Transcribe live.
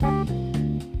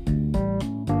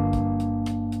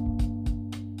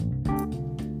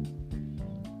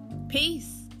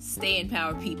Namaste,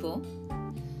 Empowered people.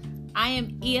 I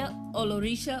am Ia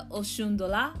Olorisha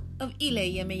Oshundola of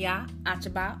Ile Yemeya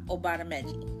Achaba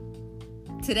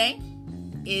Obarameji. Today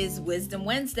is Wisdom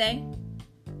Wednesday.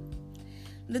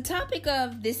 The topic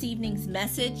of this evening's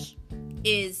message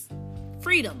is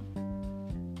freedom.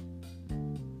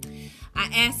 I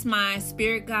asked my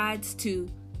spirit guides to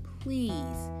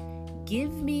please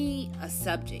give me a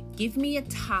subject, give me a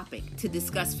topic to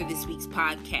discuss for this week's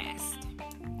podcast.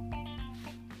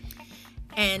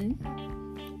 And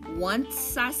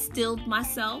once I stilled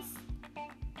myself,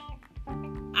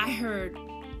 I heard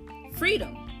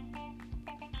freedom.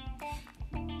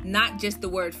 Not just the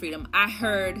word freedom. I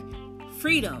heard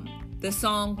Freedom, the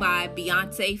song by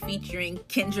Beyonce featuring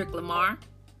Kendrick Lamar.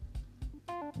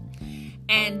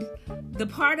 And the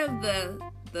part of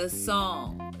the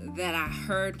song that I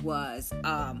heard was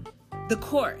the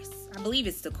chorus. I believe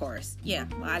it's the chorus. Yeah,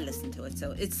 well, I listened to it.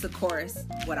 So it's the chorus,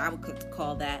 what I would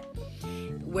call that,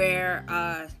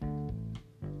 where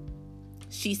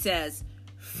she says,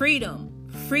 freedom,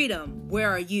 freedom, where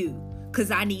are you?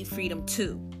 'Cause I need freedom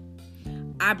too.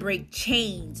 I break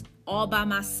chains all by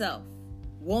myself.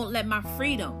 Won't let my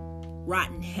freedom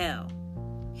rot in hell.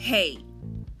 Hey,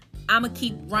 I'ma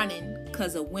keep running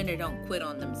 'cause a winner don't quit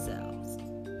on themselves.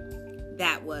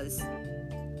 That was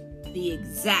the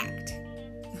exact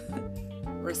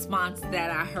response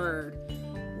that I heard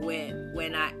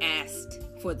when I asked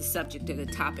for the subject or the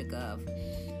topic of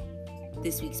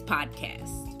this week's podcast.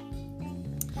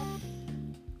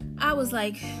 I was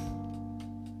like,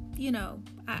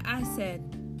 I said,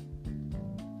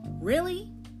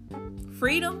 really?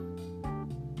 Freedom?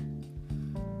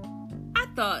 I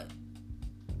thought,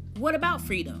 what about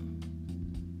freedom?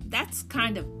 That's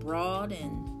kind of broad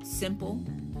and simple.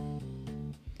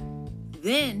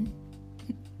 Then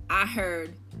I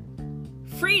heard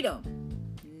freedom.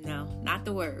 No, not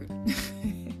the word.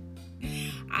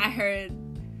 I heard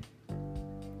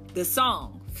the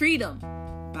song Freedom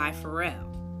by Pharrell.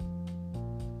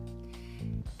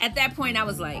 At that point, I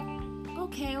was like,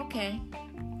 okay,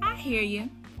 I hear you.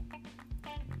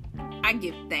 I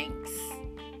give thanks.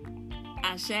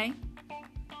 Ashe.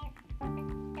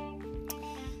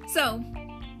 So,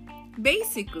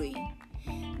 basically,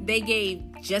 they gave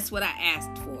just what I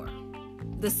asked for.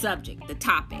 The subject, the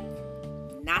topic,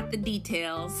 not the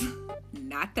details,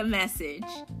 not the message.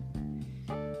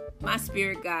 My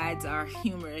spirit guides are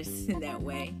humorous in that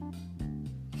way.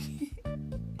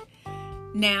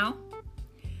 Now,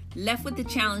 left with the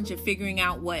challenge of figuring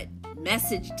out what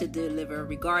message to deliver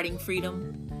regarding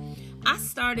freedom, I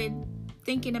started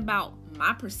thinking about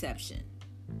my perception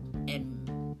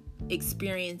and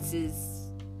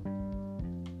experiences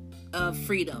of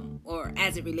freedom, or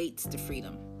as it relates to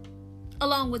freedom,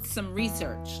 along with some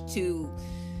research to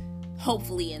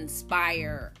hopefully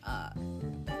inspire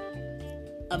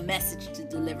a message to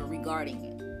deliver regarding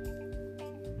it.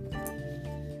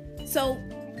 So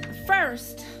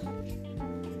first,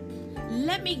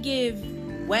 let me give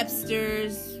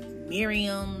Webster's,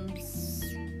 Merriam's,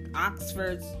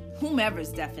 Oxford's,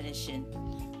 whomever's definition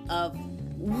of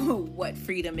what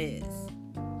freedom is.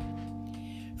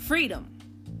 Freedom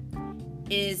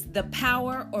is the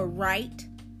power or right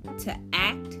to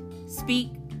act,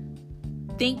 speak,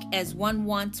 think as one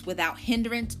wants without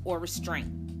hindrance or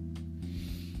restraint.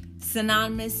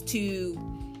 Synonymous to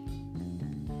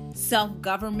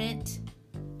self-government,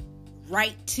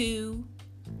 right to,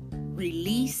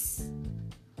 release,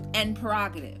 and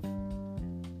prerogative.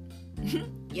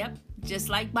 Yep, just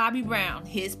like Bobby Brown,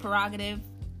 his prerogative,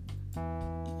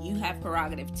 you have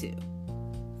prerogative too.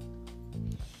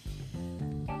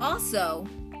 Also,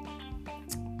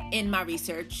 in my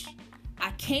research,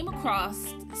 I came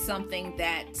across something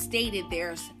that stated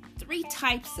there's 3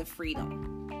 types of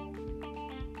freedom.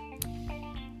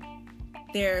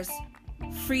 There's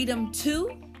freedom to,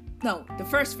 the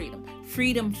first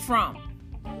freedom from.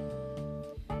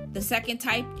 The second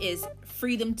type is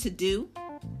freedom to do.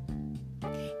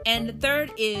 And the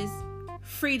third is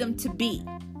freedom to be.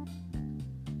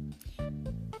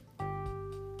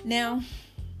 Now,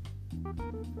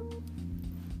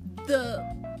 the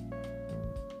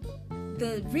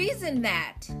reason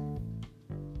that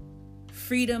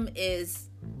freedom is,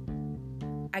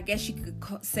 I guess you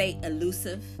could say,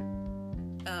 elusive,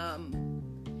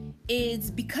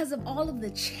 is because of all of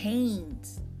the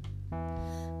chains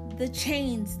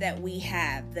that we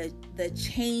have, the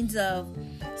chains of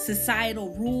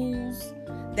societal rules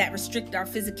that restrict our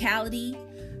physicality,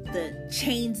 the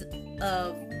chains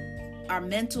of our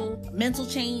mental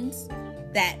chains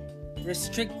that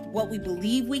restrict what we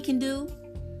believe we can do,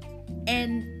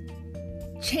 and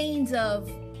chains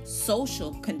of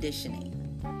social conditioning.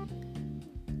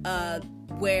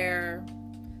 where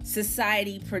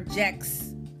society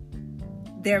projects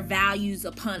their values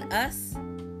upon us,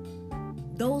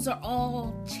 those are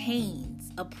all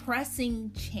chains,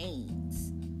 oppressing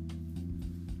chains.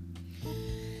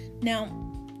 Now,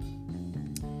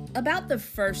 about the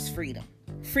first freedom,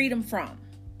 freedom from.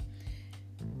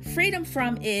 Freedom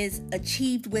from is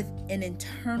achieved with an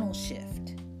internal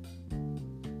shift.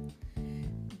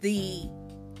 The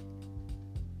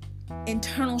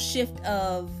internal shift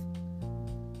of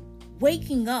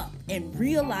waking up and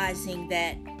realizing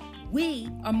that we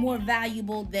are more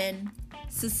valuable than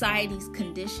society's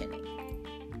conditioning.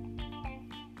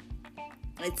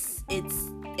 It's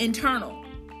internal.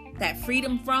 That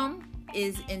freedom from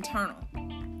is internal.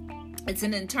 It's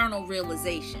an internal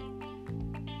realization.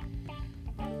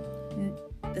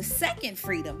 The second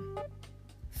freedom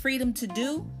to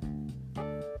do,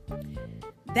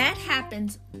 that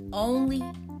happens only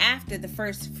after the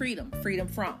first freedom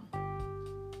from.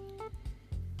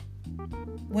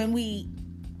 When we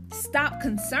stop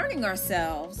concerning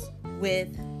ourselves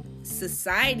with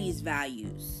society's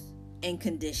values and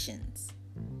conditions,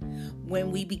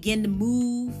 when we begin to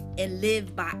move and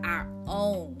live by our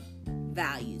own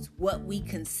values, what we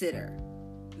consider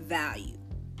value.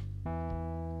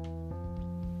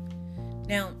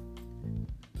 Now,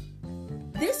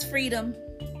 this freedom,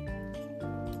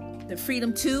 the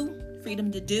freedom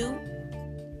to do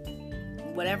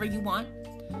whatever you want,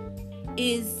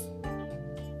 is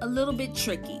a little bit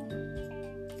tricky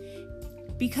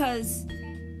because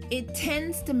it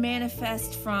tends to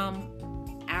manifest from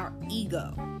our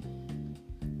ego.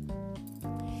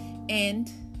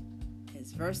 And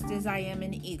as versed as I am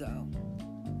in ego,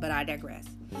 but I digress.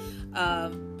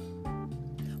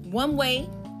 One way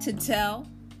to tell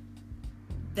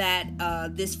that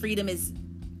this freedom is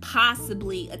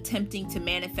possibly attempting to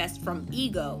manifest from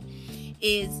ego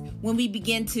is when we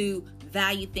begin to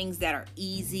value things that are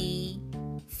easy,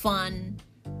 fun,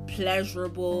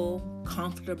 pleasurable,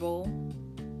 comfortable,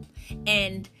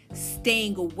 and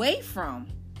staying away from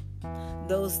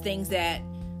those things that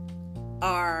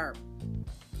are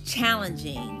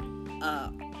challenging,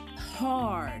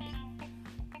 hard,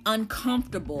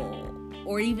 uncomfortable,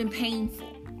 or even painful.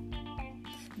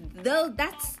 Though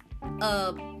that's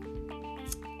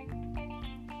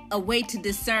a way to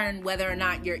discern whether or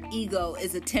not your ego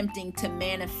is attempting to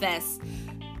manifest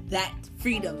that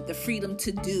freedom, the freedom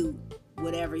to do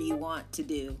whatever you want to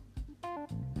do.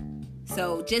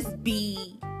 So just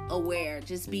be aware,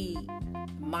 just be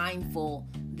mindful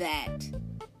that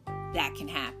can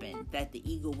happen, that the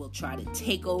ego will try to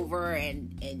take over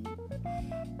and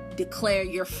declare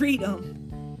your freedom,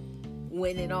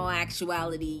 when in all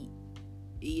actuality,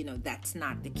 that's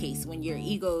not the case. When your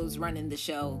ego's running the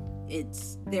show,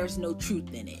 there's no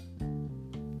truth in it.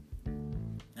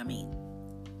 I mean,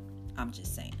 I'm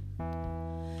just saying.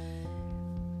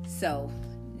 So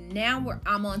now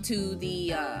I'm on to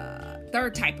the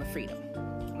third type of freedom.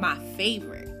 My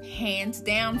favorite, hands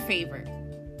down favorite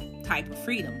type of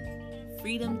freedom.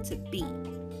 Freedom to be.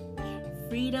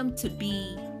 Freedom to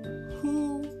be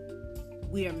who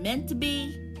we are meant to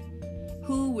be,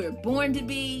 who we're born to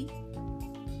be.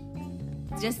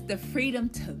 Just the freedom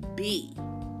to be.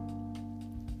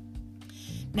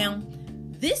 Now,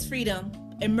 this freedom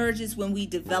emerges when we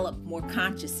develop more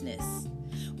consciousness.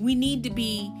 We need to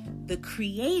be the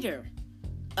creator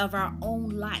of our own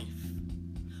life,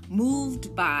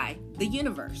 moved by the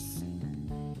universe,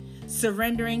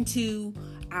 surrendering to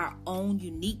our own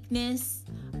uniqueness,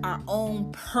 our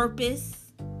own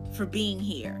purpose for being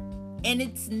here. And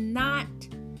it's not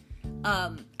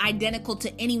identical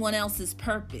to anyone else's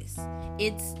purpose.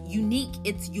 It's unique.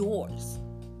 It's yours.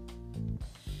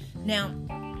 Now,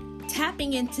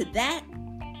 tapping into that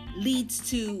leads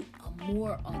to a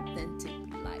more authentic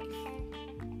life,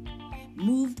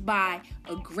 moved by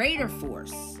a greater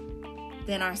force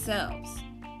than ourselves.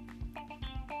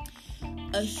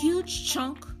 A huge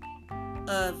chunk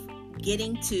of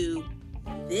getting to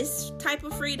this type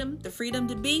of freedom, the freedom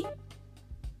to be,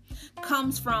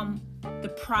 comes from the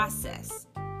process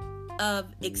of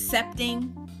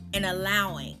accepting and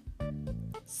allowing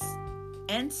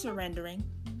and surrendering,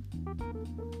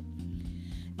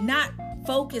 not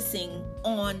focusing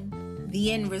on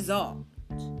the end result,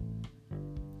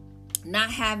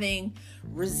 not having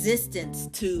resistance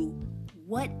to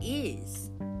what is,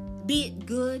 be it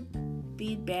good,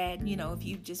 be it bad. If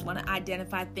you just want to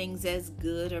identify things as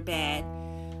good or bad,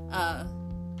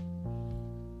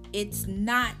 it's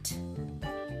not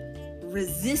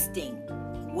resisting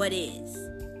what is.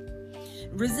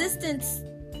 Resistance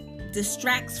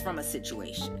distracts from a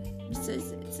situation.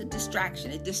 It's a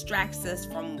distraction. It distracts us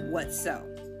from what's so.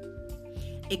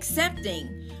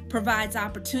 Accepting provides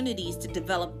opportunities to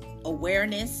develop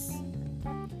awareness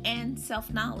and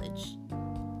self-knowledge.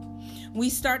 We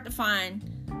start to find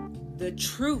the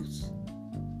truth.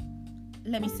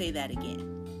 Let me say that again.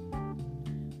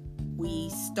 We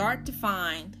start to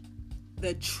find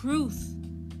the truth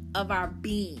of our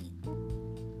being,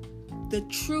 the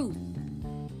truth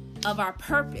of our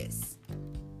purpose.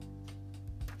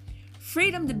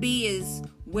 Freedom to be is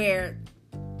where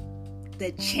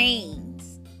the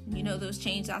chains, you know those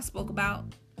chains I spoke about?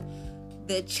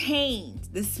 The chains,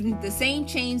 the same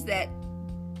chains that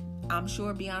I'm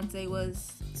sure Beyonce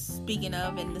was speaking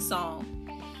of in the song.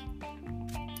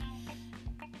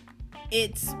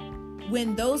 It's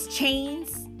when those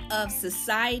chains of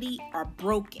society are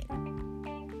broken.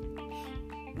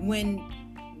 When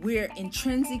we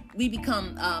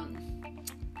become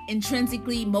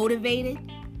intrinsically motivated.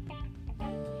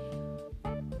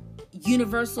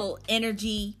 Universal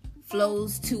energy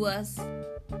flows to us.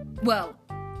 Well,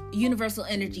 universal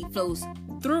energy flows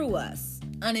through us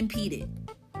unimpeded.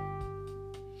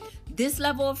 This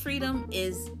level of freedom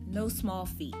is no small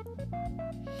feat,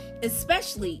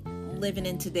 especially living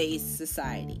in today's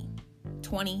society,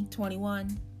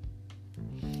 2021.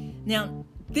 Now,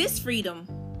 this freedom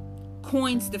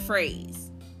coins the phrase,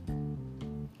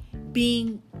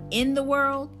 being in the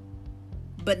world,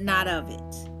 but not of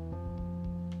it.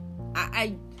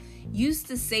 I used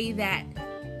to say that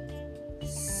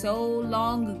so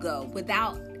long ago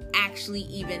without actually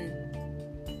even,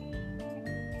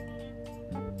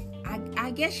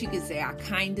 I guess you could say I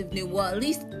kind of knew, well, at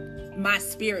least my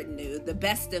spirit knew, the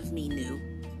best of me knew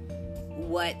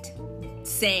what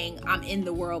saying I'm in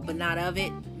the world but not of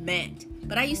it meant.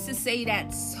 But I used to say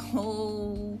that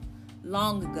so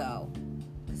long ago,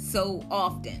 so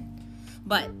often.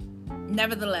 But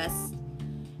nevertheless,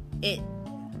 it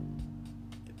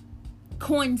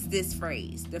coins this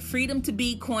phrase. The freedom to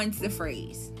be coins the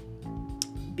phrase,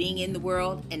 being in the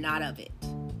world and not of it.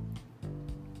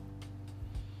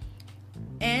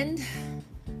 And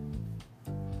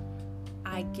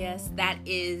I guess that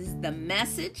is the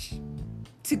message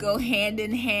to go hand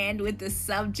in hand with the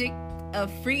subject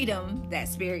of freedom that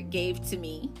Spirit gave to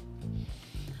me.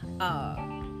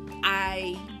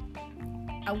 I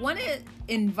want to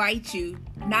invite you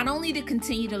not only to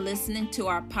continue to listen to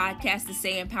our podcast, the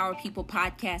Say Empower People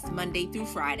podcast, Monday through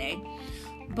Friday,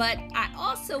 but I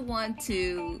also want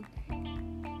to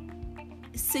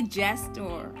suggest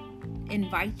or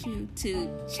invite you to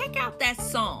check out that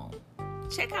song.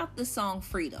 Check out the song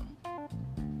Freedom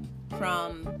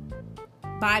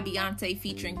by Beyonce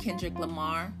featuring Kendrick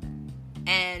Lamar,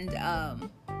 and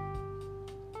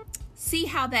see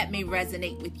how that may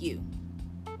resonate with you.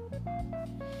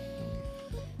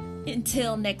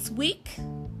 Until next week,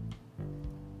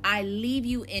 I leave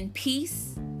you in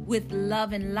peace with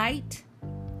love and light.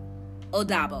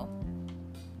 Odabo.